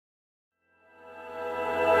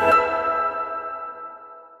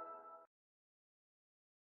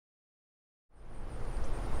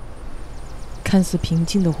看似平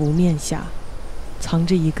静的湖面下，藏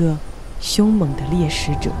着一个凶猛的猎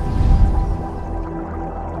食者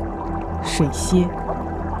——水蝎。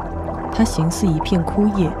它形似一片枯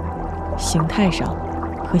叶，形态上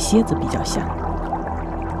和蝎子比较像，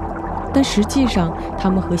但实际上它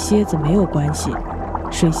们和蝎子没有关系。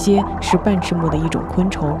水蝎是半翅目的一种昆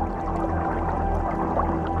虫，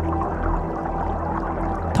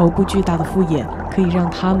头部巨大的复眼可以让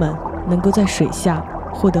它们能够在水下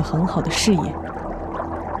获得很好的视野。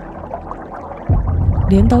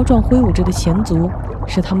镰刀状挥舞着的前足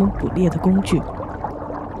是它们捕猎的工具，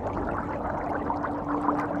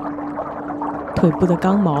腿部的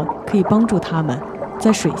刚毛可以帮助它们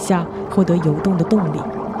在水下获得游动的动力。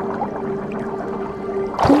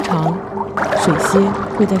通常，水蝎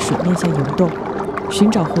会在水面下游动，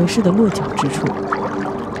寻找合适的落脚之处。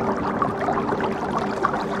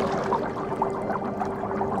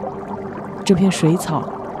这片水草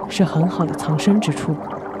是很好的藏身之处。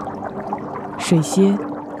水蝎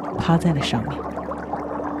趴在了上面，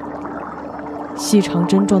细长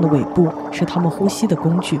针状的尾部是它们呼吸的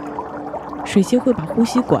工具。水蝎会把呼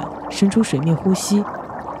吸管伸出水面呼吸，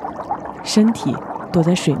身体躲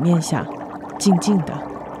在水面下，静静地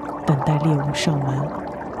等待猎物上门。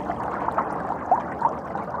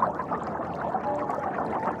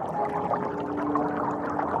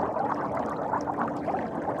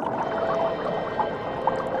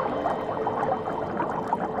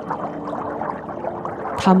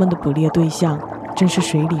它们的捕猎对象正是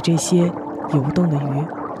水里这些游动的鱼。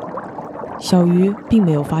小鱼并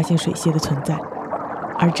没有发现水蝎的存在，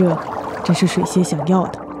而这正是水蝎想要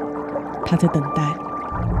的。它在等待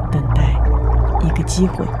一个机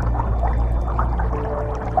会。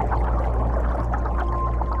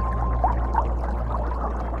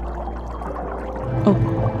哦，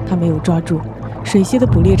它没有抓住。水蝎的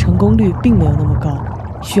捕猎成功率并没有那么高，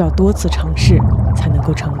需要多次尝试才能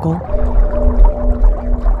够成功。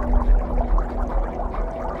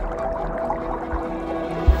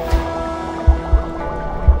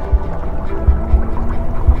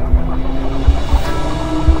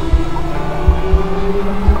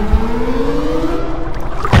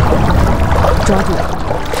抓住！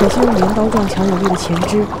水蝎用镰刀状强有力的前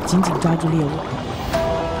肢紧紧抓住猎物。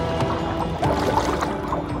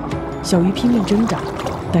小鱼拼命挣扎，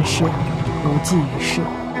但是无济于事。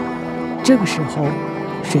这个时候，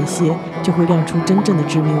水蝎就会亮出真正的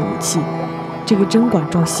致命武器——这个针管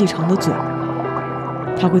状细长的嘴。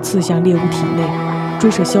它会刺向猎物体内，注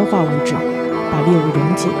射消化物质，把猎物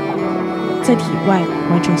溶解，在体外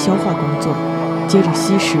完成消化工作，接着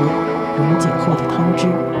吸食溶解后的汤汁。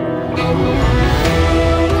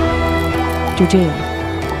就这样，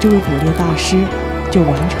这位捕猎大师就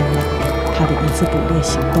完成了他的一次捕猎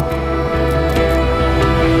行动。